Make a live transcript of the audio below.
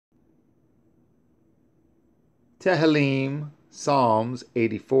Tehillim, Psalms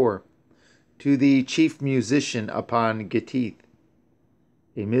 84. To the chief musician upon Gittith,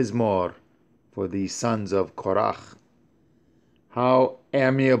 a mizmor for the sons of Korach. How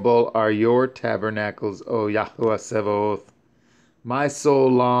amiable are your tabernacles, O Yahuwah Sevaoth! My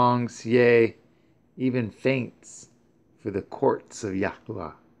soul longs, yea, even faints, for the courts of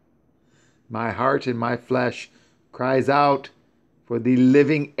Yahuwah. My heart and my flesh cries out for the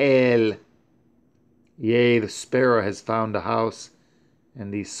living El. Yea, the sparrow has found a house,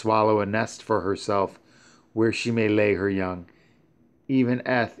 and the swallow a nest for herself, where she may lay her young, even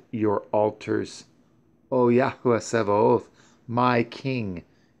at your altars, O Yahuwah Sevaoth, my King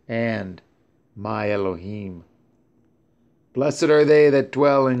and my Elohim. Blessed are they that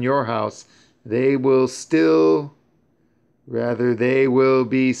dwell in your house. They will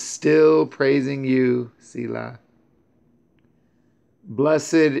be still praising you, Selah.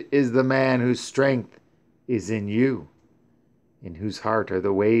 Blessed is the man whose strength is in you, in whose heart are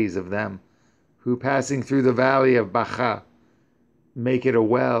the ways of them, who passing through the valley of Bacha make it a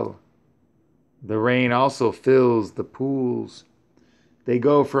well. The rain also fills the pools. They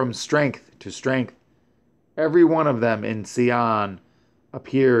go from strength to strength. Every one of them in Sion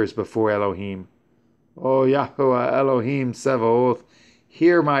appears before Elohim. O Yahuwah Elohim Sevaoth,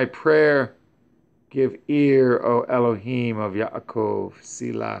 hear my prayer. Give ear, O Elohim of Yaakov,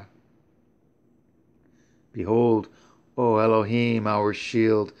 Selah. Behold, O Elohim, our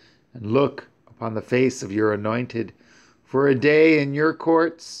shield, and look upon the face of your anointed. For a day in your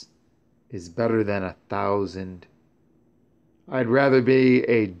courts is better than 1,000. I'd rather be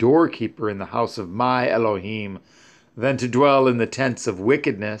a doorkeeper in the house of my Elohim than to dwell in the tents of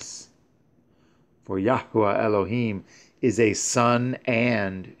wickedness. For Yahuwah Elohim is a sun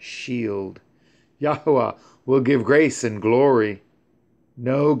and shield. Yahuwah will give grace and glory.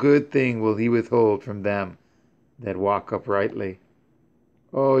 No good thing will he withhold from them that walk uprightly.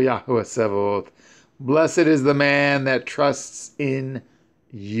 O Yahuwah Sevaoth, blessed is the man that trusts in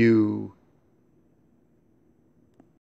you.